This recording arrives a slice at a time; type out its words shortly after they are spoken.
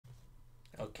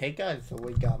Okay guys, so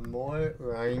we got more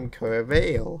Ryan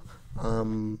Caraveo.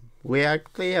 We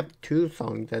actually have two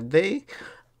songs and they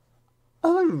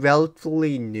are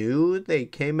relatively new. They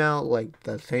came out like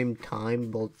the same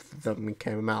time. Both of them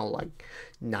came out like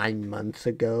 9 months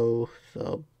ago.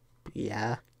 So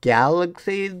yeah.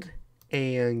 Galaxies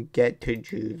and Get to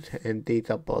Choose, and these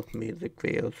are both music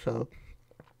videos. So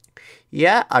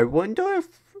yeah, I wonder if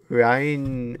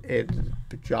Ryan is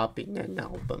dropping an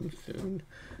album soon.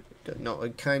 Don't know. I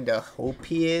kind of hope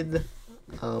he is.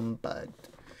 But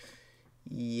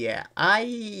yeah,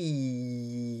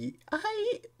 I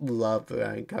love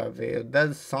Ryan Caraveo.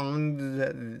 The songs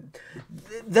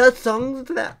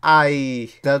that I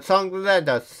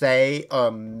say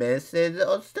are misses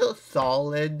are still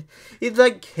solid. It's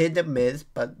like hit and miss,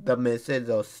 but the misses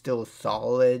are still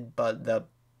solid. But the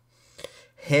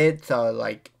hits are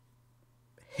like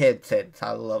hits.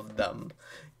 I love them.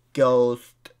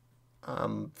 Ghost.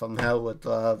 From Hell with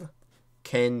Love,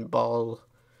 Ken Ball.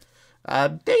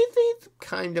 Daisy's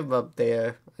kind of up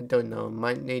there. I don't know.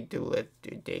 Might need to listen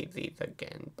to Daisy's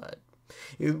again, but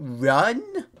Run.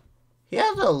 He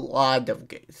has a lot of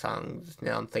good songs.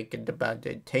 Now I'm thinking about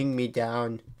it. Take Me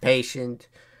Down, Patient.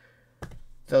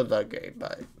 Those are good,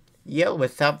 but yeah.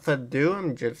 Without further ado,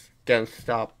 I'm just gonna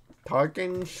stop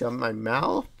talking, shut my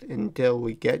mouth until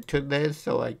we get to this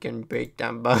so I can break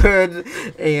down birds.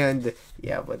 And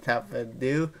yeah, without further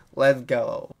ado, let's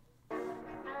go.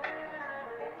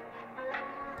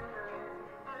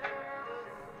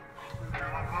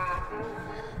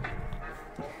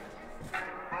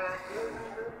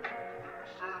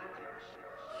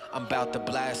 I'm about to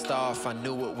blast off, I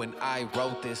knew it when I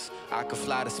wrote this. I could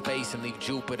fly to space and leave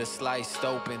Jupiter sliced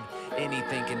open.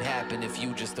 Anything can happen if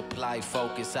you just apply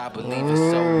focus. I believe it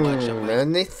so much.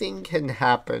 Anything can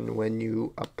happen when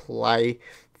you apply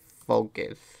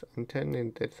focus. I'm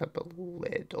turning this up a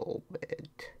little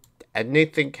bit.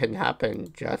 Anything can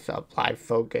happen, just apply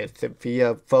focus. If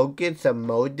you're focused and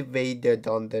motivated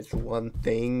on this one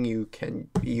thing, you can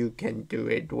do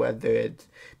it, whether it's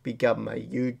become a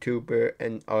YouTuber,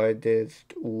 an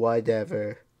artist,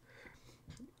 whatever.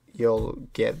 You'll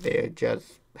get there.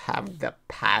 Just have the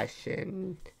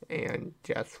passion and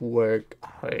just work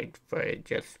hard for it,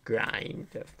 just grind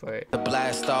for it. The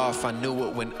blast off, I knew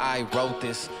it when I wrote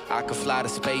this. I could fly to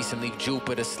space and leave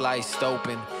Jupiter sliced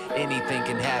open. Anything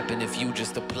can happen if you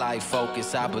just apply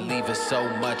focus. I believe it so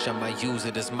much, I might use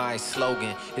it as my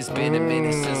slogan. It's been a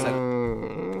minute since I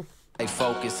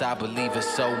focus, I believe it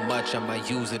so much, I might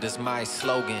use it as my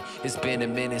slogan. It's been a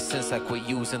minute since I quit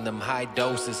using them high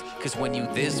doses. Cause when you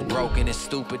this broken, it's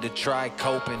stupid to try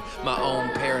coping. My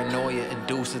own paranoia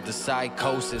induces the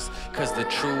psychosis. Cause the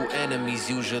true enemies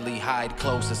usually hide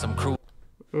closest. I'm cruising.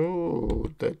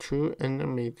 Ooh, the true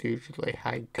enemies usually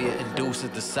hide closest. It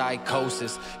induces the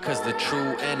psychosis, cause the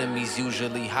true enemies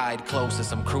usually hide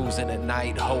closest. I'm cruising at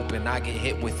night hoping I get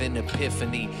hit with an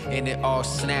epiphany, and it all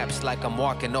snaps like I'm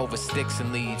walking over sticks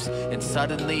and leaves. And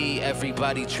suddenly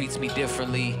everybody treats me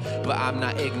differently, but I'm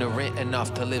not ignorant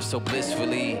enough to live so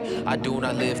blissfully. I do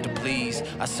not live to please,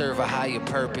 I serve a higher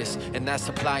purpose, and that's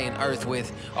supplying earth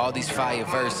with all these fire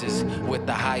verses with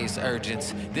the highest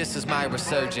urgence. This is my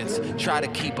resurgence, try to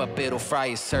keep up, it'll fry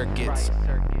your circuits. I'm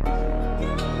not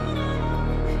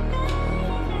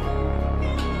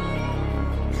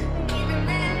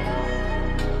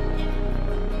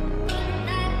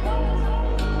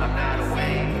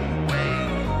away.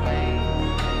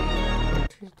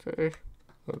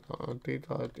 Hold on, these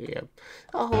are the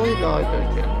oh, these are the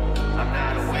I'm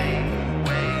not away.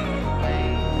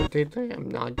 Did I am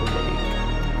not awake.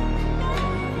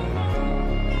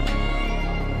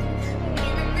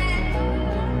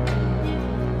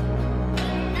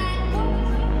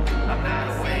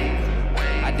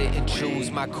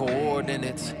 Choose my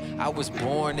coordinates, I was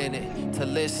born in it. To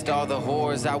list all the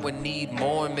whores, I would need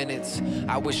more minutes.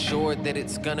 I was sure that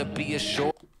it's gonna be a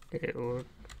short.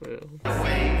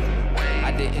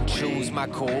 I didn't choose my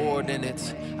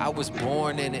coordinates, I was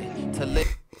born in it. To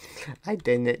list. I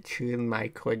didn't choose my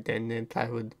coordinates, I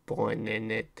was born in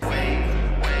it.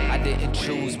 I didn't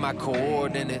choose my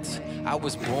coordinates, I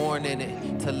was born in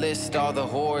it. To list all the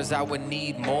whores, I would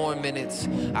need more minutes.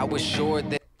 I was sure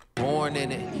that born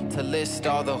in it. To list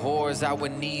all the whores, I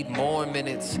would need more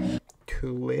minutes.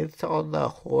 To list all the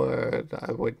horrors,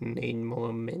 I would need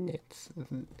more minutes.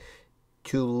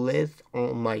 To list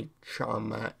all my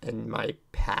trauma and my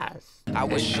past. I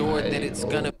was sure that it's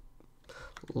gonna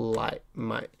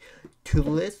to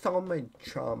list all my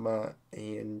trauma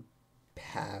and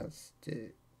past,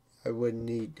 I would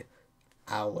need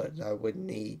hours. I would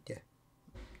need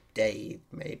days,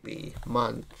 maybe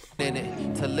months. In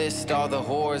it to list all the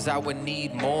horrors, I would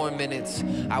need more minutes.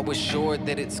 I was sure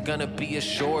that it's gonna be a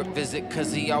short visit,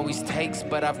 cause he always takes,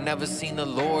 but I've never seen the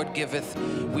Lord giveth.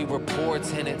 We were poor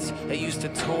tenants, they used to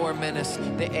torment us.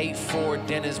 They ate 4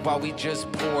 dinners while we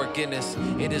just pour Guinness.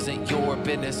 It isn't your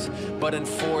business, but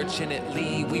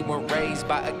unfortunately we weren't raised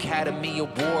by Academy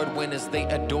Award winners. They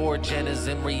adore Jenners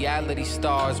and reality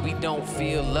stars. We don't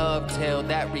feel love till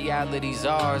that reality's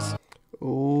ours.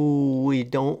 Ooh, we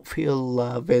don't feel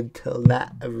love until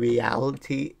that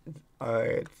reality is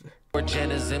ours.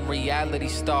 Jenners and reality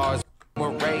stars were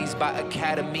raised by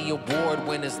Academy Award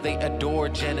winners. They adore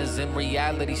Jenners and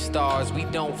reality stars. We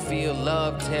don't feel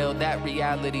love till that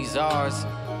reality's ours.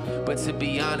 But to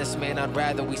be honest, man, I'd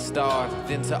rather we starve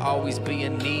than to always be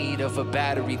in need of a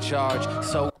battery charge.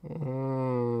 So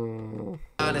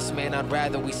honest, man, I'd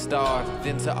rather we starve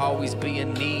than to always be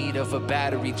in need of a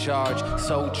battery charge.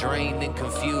 So drained and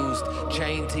confused,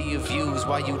 chained to your views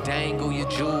while you dangle your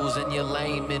jewels and your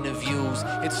lame interviews.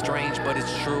 It's strange, but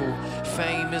it's true.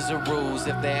 Fame is a ruse.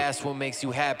 If they ask what makes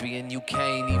you happy and you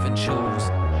can't even choose.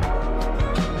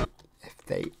 If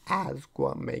they ask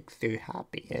what makes you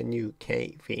happy and you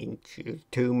can't even choose,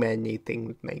 too many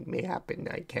things make me happy and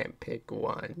I can't pick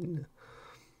one.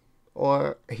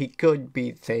 Or he could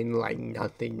be saying like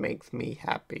nothing makes me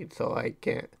happy, so I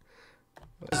can't.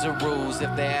 There's a rules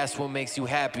if they ask what makes you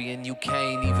happy and you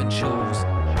can't even choose.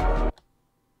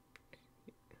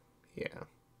 Yeah,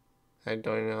 I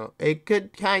don't know. It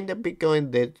could kind of be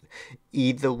going this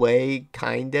either way,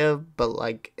 kind of, but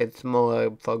like it's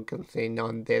more focusing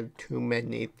on there's too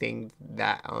many things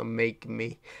that are making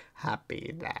me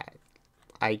happy that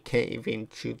I can't even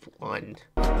choose one.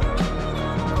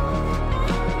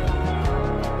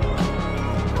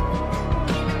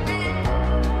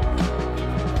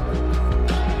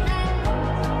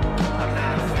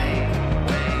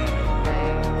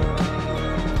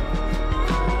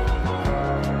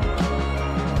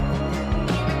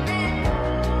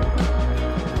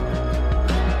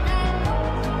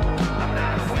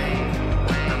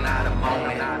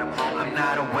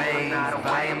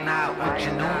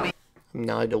 I'm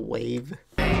not a wave.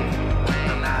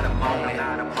 I'm not a moment.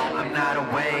 I'm not a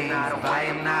wave. I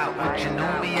am not what you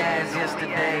knew me as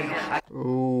yesterday.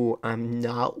 Ooh, I'm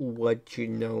not what you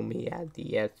know me as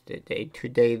yesterday.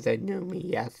 Today the knew me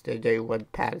yesterday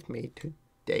would pass me.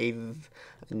 Today's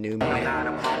a new me.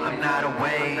 I'm not a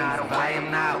wave. I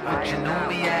am not what you knew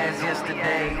me as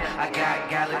yesterday. I got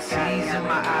galaxies in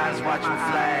my eyes watching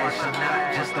flash. I'm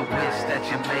not just a wish that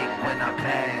you make when I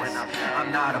pass.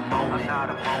 I'm not a moment.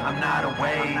 I'm not a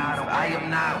wave. I am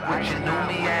not what you knew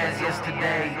me as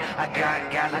yesterday. I got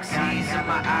galaxies in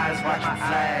my eyes watching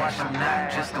flash. I'm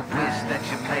not just a wish that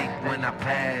you make when I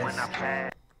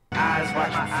pass. Eyes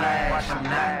watching flash. I'm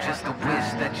not just a wish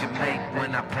that you make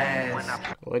when I pass.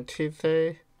 What'd she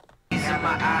say? In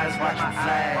my eyes watching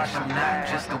flash. I'm not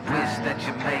just a wish that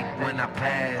you make when I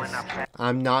pass.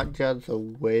 I'm not just a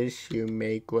wish you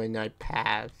make when I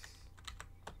pass.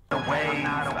 I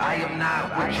am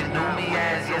not what you knew me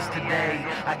as yesterday.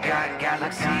 I got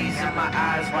galaxies in my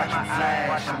eyes watching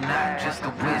flash. I'm not just a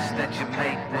wish that you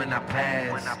make when I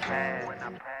pass.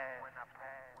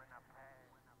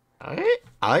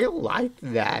 I like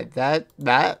that.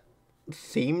 That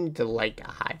seemed like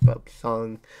a hype-up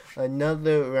song.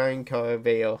 Another Ryan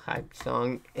Caraveo hype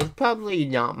song. It's probably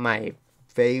not my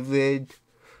favorite.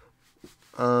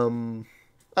 At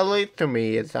least to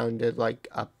me, it sounded like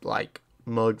a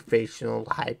motivational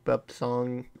hype-up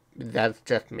song. That's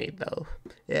just me, though.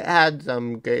 It had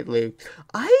some great lyrics.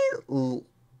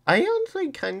 I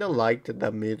honestly kind of liked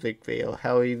the music video,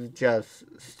 how he's just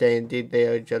standing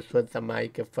there just with the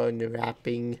microphone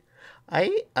rapping.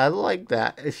 I like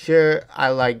that. Sure, I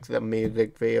like the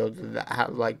music videos that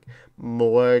have like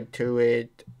more to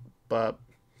it, but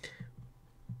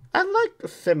I like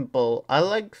simple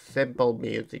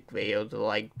music videos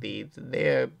like these.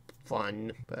 They're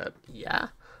fun, but yeah.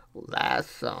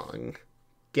 Last song,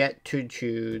 Get to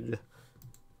Choose.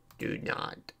 Do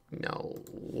not know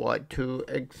what to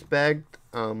expect.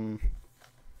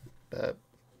 But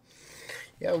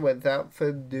yeah, without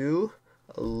further ado,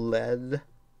 let's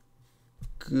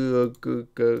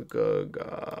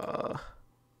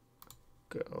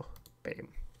go. Bam.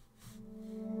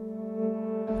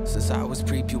 Since I was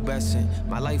prepubescent,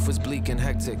 my life was bleak and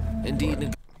hectic.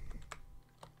 Indeed.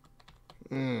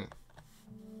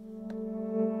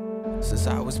 Since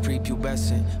I was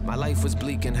prepubescent, my life was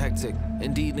bleak and hectic.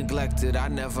 Indeed neglected, I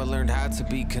never learned how to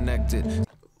be connected.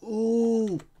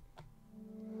 Ooh.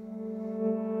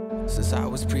 Since I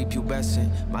was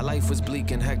prepubescent, my life was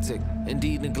bleak and hectic.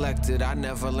 Indeed neglected, I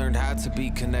never learned how to be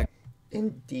connected.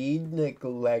 Indeed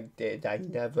neglected. I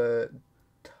never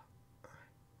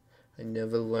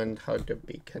learned how to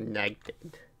be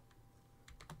connected.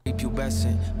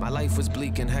 Pubescent, my life was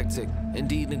bleak and hectic.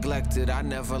 Indeed neglected, I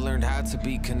never learned how to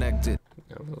be connected.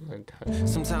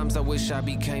 Sometimes I wish I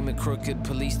became a crooked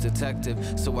police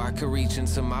detective, so I could reach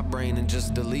into my brain and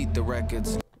just delete the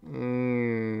records.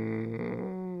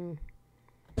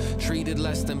 Treated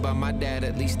less than by my dad,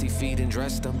 at least he feed and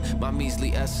dressed them. My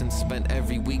measly essence spent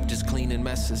every week just cleaning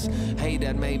messes. Hey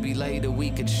dad, maybe later we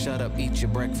could shut up, eat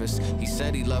your breakfast. He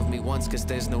said he loved me once, cause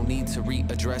there's no need to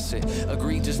readdress it.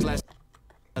 Egregious less.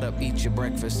 Shut up, eat your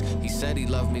breakfast. He said he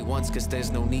loved me once, cause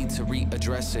there's no need to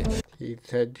readdress it. He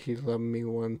said he loved me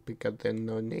once because there's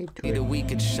no need to. Later we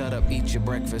could shut up, eat your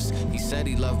breakfast. He said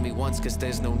he loved me once, cause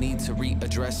there's no need to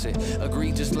readdress it.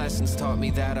 Egregious lessons taught me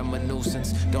that I'm a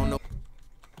nuisance. Don't know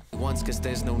once, cause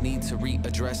there's no need to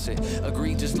readdress it.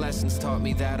 Egregious lessons taught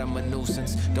me that I'm a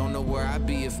nuisance. Don't know where I'd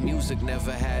be if music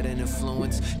never had an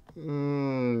influence.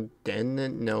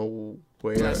 Didn't know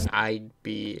where I'd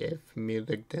be if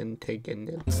music didn't take an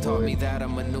influence. Taught me that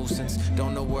I'm a nuisance.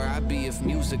 Don't know where I'd be if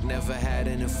music never had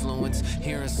an influence.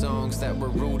 Hearing songs that were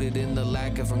rooted in the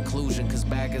lack of inclusion, cause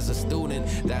back as a student,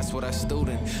 that's what I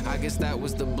student. I guess that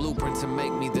was the blueprint to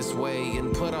make me this way,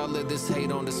 and put all of this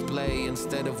hate on display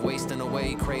instead of wasting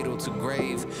away cradle to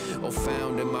grave, or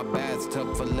found in my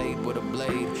bathtub filleted with a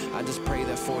blade. I just pray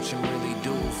that fortune really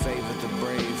do favor the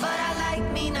brave. But I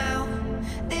like me now.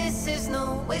 This is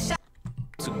no wish.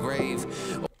 To grave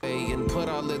away and put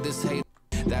all of this hate.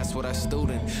 That's what I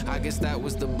student. I guess that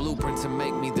was the blueprint to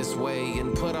make me this way,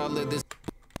 and put all of this.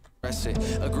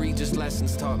 Egregious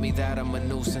lessons taught me that I'm a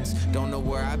nuisance. Don't know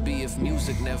where I'd be if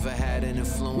music never had an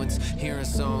influence. Hearing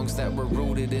songs that were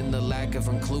rooted in the lack of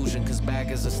inclusion, cause back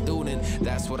as a student,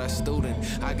 that's what I student.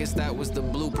 I guess that was the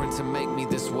blueprint to make me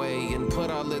this way, and put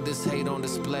all of this hate on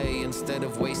display instead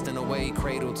of wasting away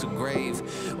cradle to grave,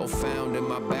 or found in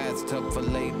my bathtub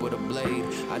filleted with a blade.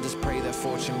 I just pray that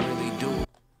fortune really do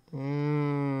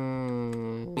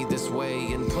this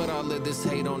way, and put all of this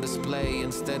hate on display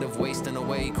instead of wasting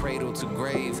away cradle to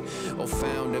grave, or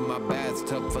found in my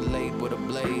bathtub filleted with a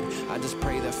blade. I just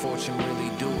pray that fortune really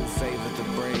do favor the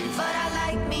brave. But I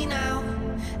like me now.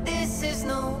 This is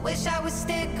no wish I would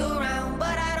stick around,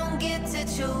 but I don't get to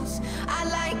choose. I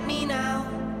like me now.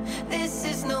 This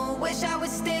is no wish I would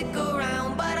stick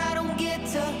around, but I don't get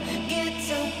to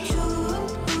choose.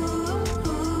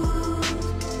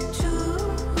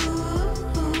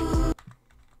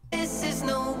 This is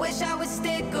no wish I would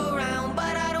stick around,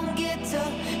 but I don't get to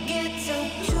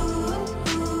choose.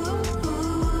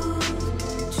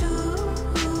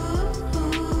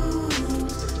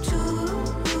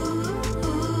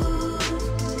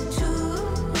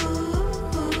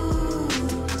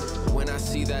 When I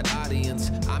see that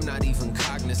audience, I'm not even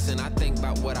cognizant. I think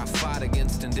about what I fought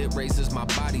against, and it raises my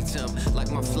body temp.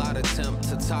 Like my flight attempt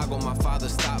to toggle my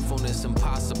father's thoughtfulness.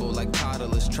 Impossible, like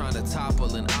toddlers trying to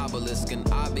topple an obelisk, and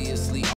obviously